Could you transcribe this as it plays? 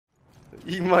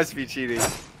You must be cheating.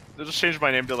 They'll just change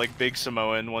my name to like Big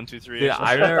Samoan 123. Yeah,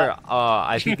 I remember.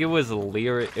 I think it was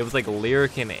Lyric. It was like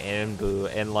Lyric and Ambu,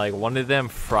 and like one of them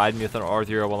fried me with an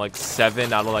R301, like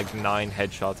 7 out of like 9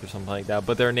 headshots or something like that.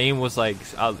 But their name was like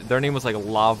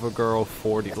Lava Girl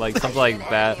 40, like something like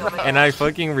that. And I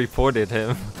fucking reported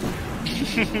him.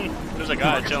 There's a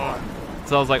guy chilling.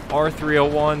 So I was like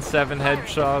R301, 7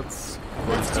 headshots.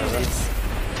 47.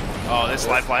 Oh, this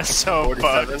lifeline's so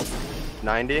 47. bugged.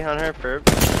 90 on her, perp.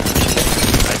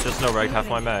 I just know right half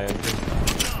my mag.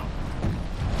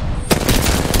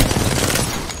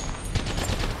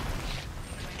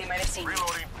 They might have seen me.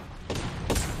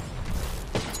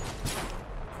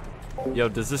 Yo,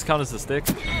 does this count as a stick?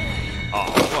 Oh,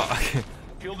 fuck.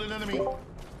 Killed an enemy.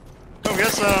 Come get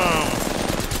some.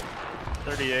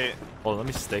 38. Hold on, let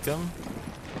me stick him.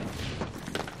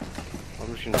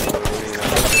 I'm just gonna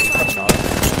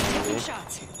Two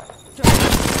shots.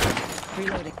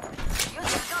 Reloading.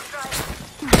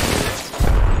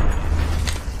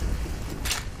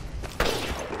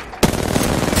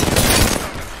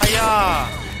 Hiya!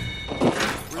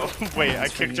 Oh, wait, I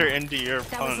kicked her into your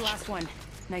That was the punch. last one.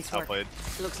 Nice Well work. played.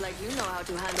 Looks like you know how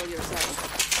to handle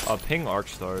yourself. Ping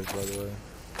arch stars, by the way.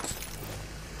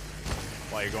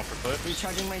 Why, you going for clips?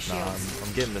 Recharging my Nah, shields.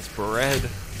 I'm getting this bread.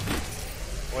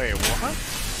 Wait, what?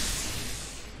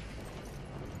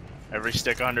 Every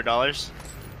stick $100?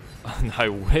 I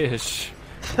wish.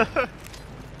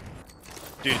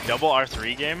 Dude, double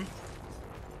R3 game?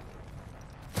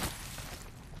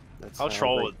 How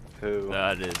troll would Who?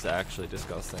 That is actually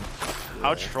disgusting.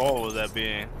 how troll would that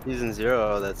be? Season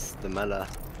 0, that's the meta.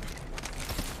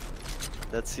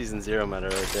 That's season 0 meta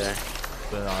right there.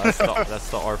 But no, that's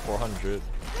the R400.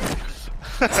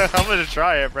 I'm gonna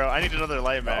try it, bro. I need another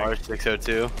light The mag.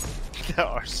 R602. The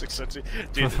R602.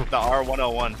 Dude, the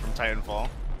R101 from Titanfall.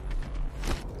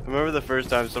 I remember the first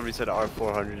time somebody said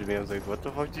R400 to me, I was like, what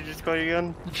the fuck did you just call your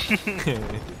gun?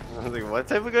 I was like, what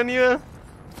type of gun you have?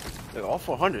 Like,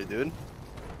 R400, dude.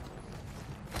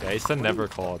 Yeah, I used to never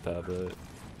call it that, but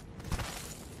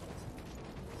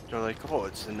They're like, oh,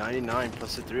 it's a 99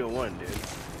 plus a 301, dude.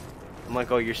 I'm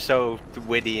like, oh, you're so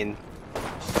witty and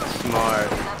smart.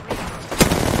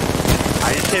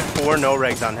 I just hit 4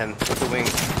 no-regs on him with the wing.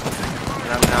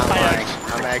 And I'm not lying.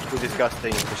 I'm actually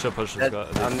disgusting. we should push this guy,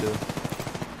 these two.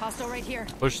 Hostile right here.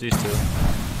 Push these two.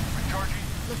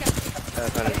 Look out.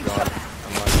 That gun is gone.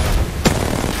 I'm like,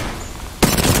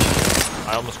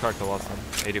 I almost cracked the last one.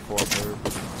 84 up there.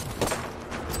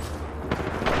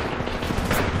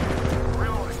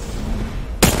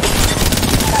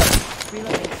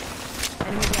 Reloading.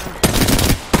 Enemy down.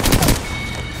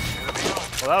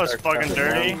 Well, that was fucking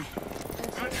dirty.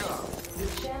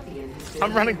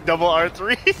 I'm running double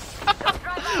R3.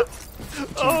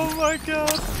 Oh my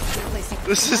god. Replacing.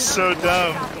 This is so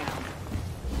dumb.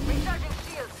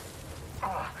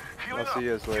 I'll see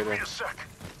you guys later.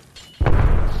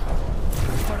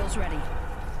 Portal's ready.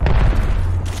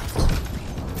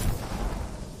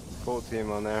 Full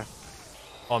team on there.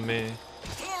 On me.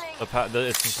 The path,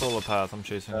 it's the solo path I'm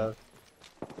chasing.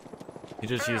 He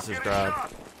just used his grab.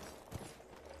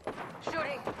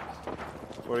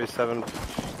 47,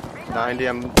 90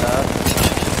 on that.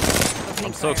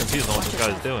 I'm so confused on what this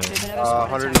guy's doing.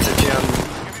 150 on,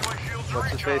 what's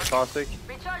his face, Caustic?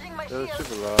 That was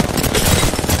super low.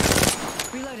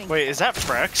 Reloading. Wait, is that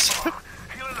Frex?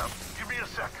 Healing up. Give me a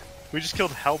sec. We just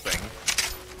killed helping.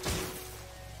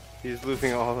 He's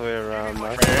looping all the way around.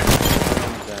 Nice.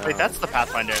 Right. Wait, that's the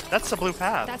Pathfinder. That's the blue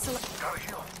path. That's a Gotta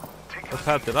heal. Take What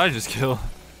path did I just kill?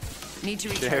 need to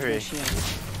recharge Jerry. my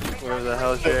shields. Where the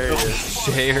hell Jerry is.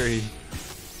 Sherry.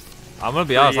 I'm gonna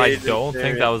be honest, I Creative don't think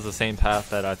Jerry. that was the same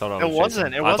path that I thought I was It chasing.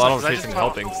 wasn't, it I thought I was wasn't, 'cause I chasing just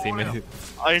thought- helping's teammate.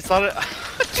 I thought it.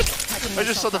 I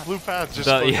just saw the blue path. Just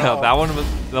look Yeah, off. that one was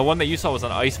the one that you saw was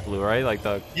an ice blue, right? Like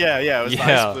the. Yeah, it was the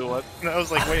Yeah. ice blue one. And I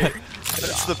was like, wait,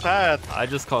 that's the path. I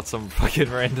just caught some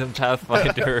fucking random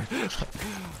Pathfinder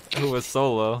who was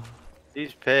solo.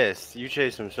 He's pissed. You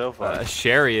chased him so far.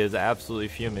 Sherry is absolutely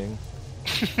fuming.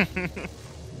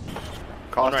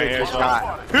 Caustic right here, just so-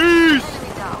 got. Peace.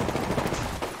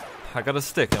 I got a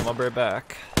stick him. I'll be right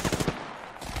back.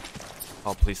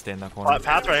 Oh, please stay in that corner.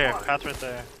 Path right here. Path right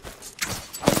there.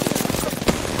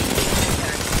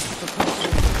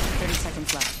 30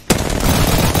 seconds left.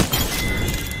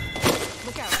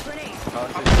 Look out. Grenade.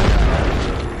 Caustic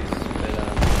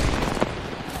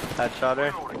headshot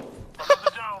her.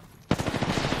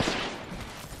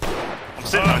 I'm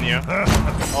sitting on you.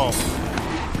 Oh.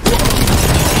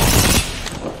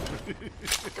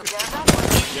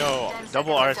 Yo,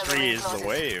 double R3 is the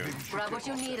wave. Grab what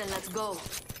you need and let's go.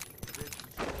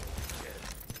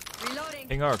 Reloading.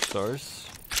 Ping arc stars.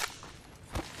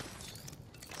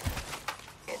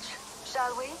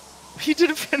 shall we? He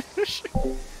didn't finish.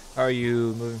 Are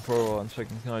you moving forward while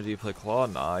inspecting the camera? Do you play claw?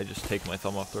 Nah, I just take my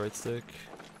thumb off the right stick.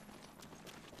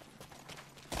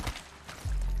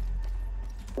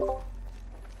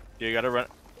 You gotta run.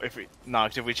 If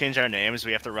we change our names,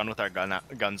 we have to run with our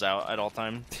guns out at all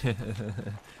time.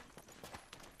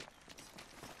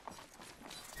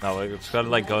 No, like, it's gotta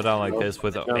like go down like this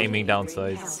with aiming down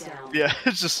sights. Yeah,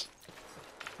 it's just.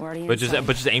 But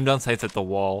just aim down sights at the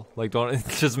wall. Like don't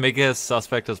just make it as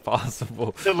suspect as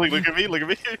possible. Look at me, look at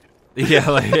me. Yeah,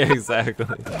 like exactly.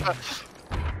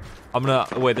 I'm gonna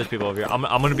wait. There's people over here. I'm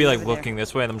gonna be like looking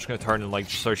this way, and I'm just gonna turn and like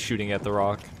start shooting at the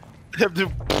rock.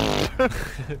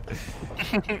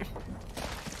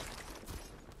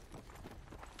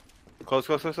 Close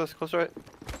right.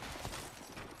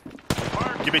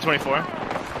 Give me 24.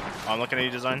 I'm looking at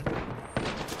you, design.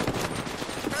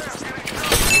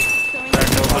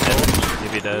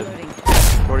 You'd be dead.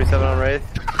 47 on Wraith.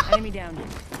 Enemy down.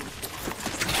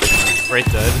 Right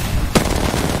dead.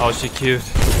 Oh, she cute.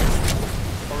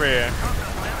 Over here.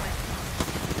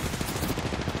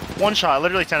 One shot,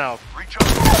 literally 10 health.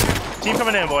 Team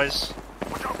coming in, boys.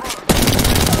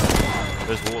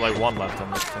 There's like one left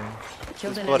on this thing.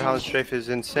 Killed an Bloodhound enemy. strafe is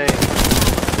insane.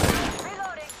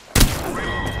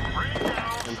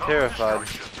 I'm terrified.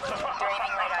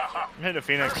 I'm hitting a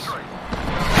Phoenix.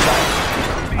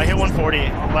 I hit 140.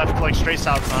 Left, like straight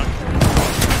south,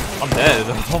 huh? I'm dead.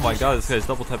 Oh my god, this guy's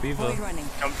double tap Void Eva. running.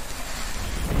 Come.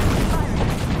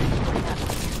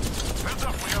 Heads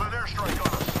up, we got an airstrike on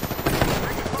us.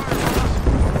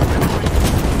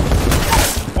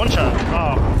 One shot.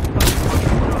 Oh.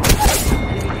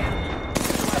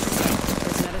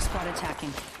 There's another squad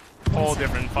attacking. Whole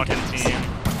different fucking team.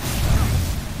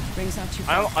 Rings not too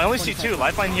far. I only see 2. 45.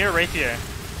 Lifeline here, Wraith here.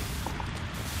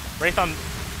 Wraith on.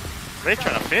 Wraith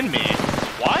trying to fin me.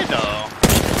 Why though?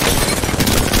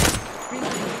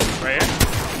 Right here?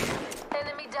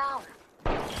 Enemy down.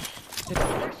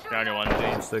 Down your one.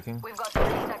 I'm sticking. We've got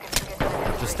 30 seconds to get to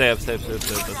the Just stay up.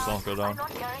 Just don't go down. I'm not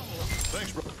carrying you.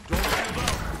 Thanks, bro. Don't shield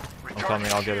up. I'm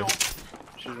coming, I'll get her.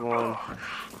 She's one.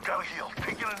 Gotta heal.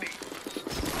 Taking a knee.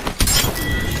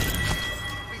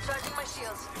 Recharging my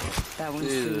shields. That one's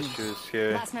Jesus, food. she was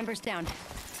scary. Last member's down.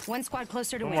 One squad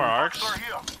closer to One win. more arcs. They're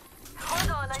here.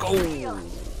 Hold on, I need to heal.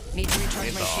 Need to recharge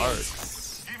Need my the shields.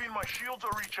 arcs. Giving my shields a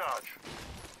recharge.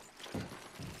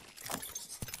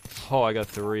 Oh, I got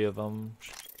 3 of them.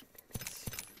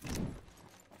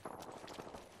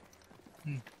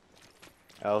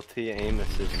 LT aim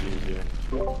assist user.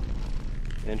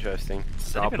 Interesting.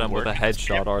 Stop them with a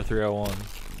headshot R301.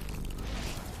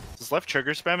 Does left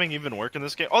trigger spamming even work in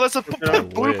this game? Oh, that's a I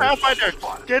blue wish. Pathfinder!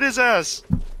 Get his ass!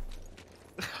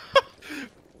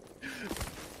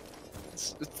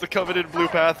 it's the coveted blue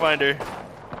Pathfinder.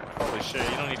 Holy shit,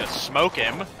 you don't need to smoke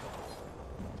him.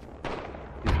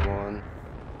 He's one.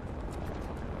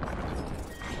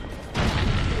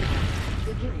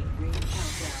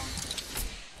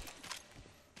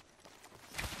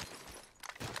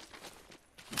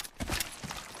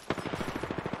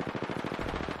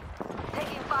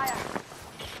 Taking fire.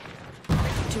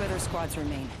 2 other squads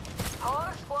remain.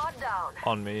 Whole squad down.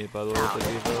 On me, by the way, with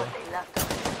the Eva. They left us.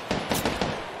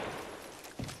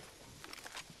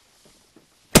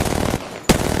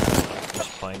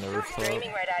 Just playing the rooftop.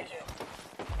 Right at you.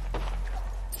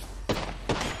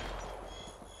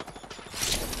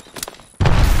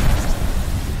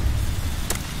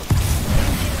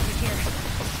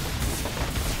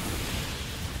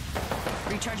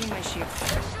 Recharging my shield.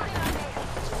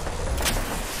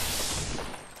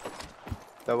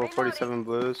 Double 47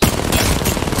 blues. Yo,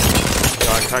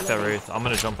 I cracked that Wraith. I'm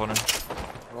gonna jump on her.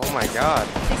 Oh my god.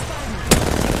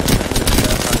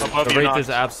 Above The you, Wraith Knoqd. is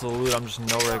absolute. I'm just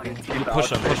no wrecking. You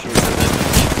push him, push him.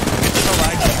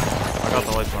 I got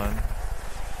the lifeline.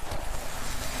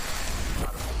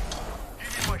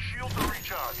 Giving my shields a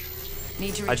recharge.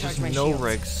 Need to I recharge just my no shields.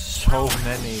 wreck so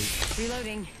many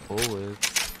Reloading. bullets.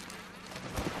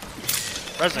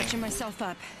 Resing. Catching myself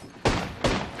up.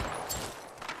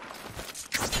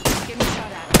 Getting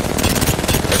shot at.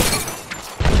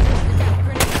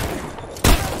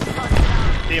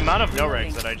 The amount of no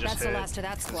regs that I just That's the hit. last of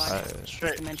that squad. Straight,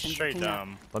 Just to mention, straight picking up.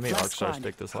 down. Let me Last arc star squad.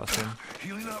 stick this last one.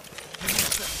 Healing up. Give me a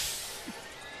sec.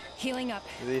 Healing up.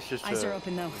 These just Eyes are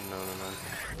open though. No.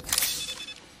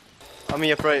 On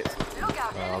me up right. Look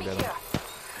out, I'll enemy get him. here.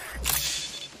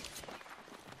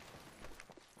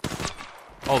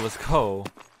 Oh, let's go.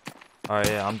 Alright,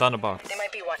 yeah, I'm done a box. They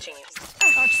might be watching you.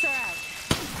 Arc star out.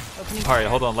 Opening Alright,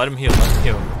 hold on. Let him heal. Let him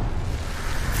heal.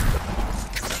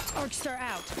 Arc star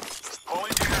out. Pulling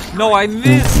the airstrike. No, I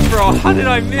missed, bro. How did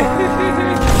I miss?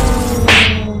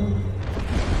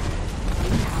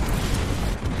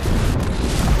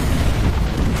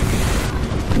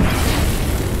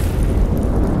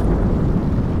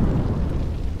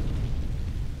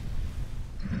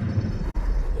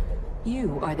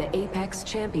 You are the Apex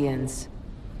Champions.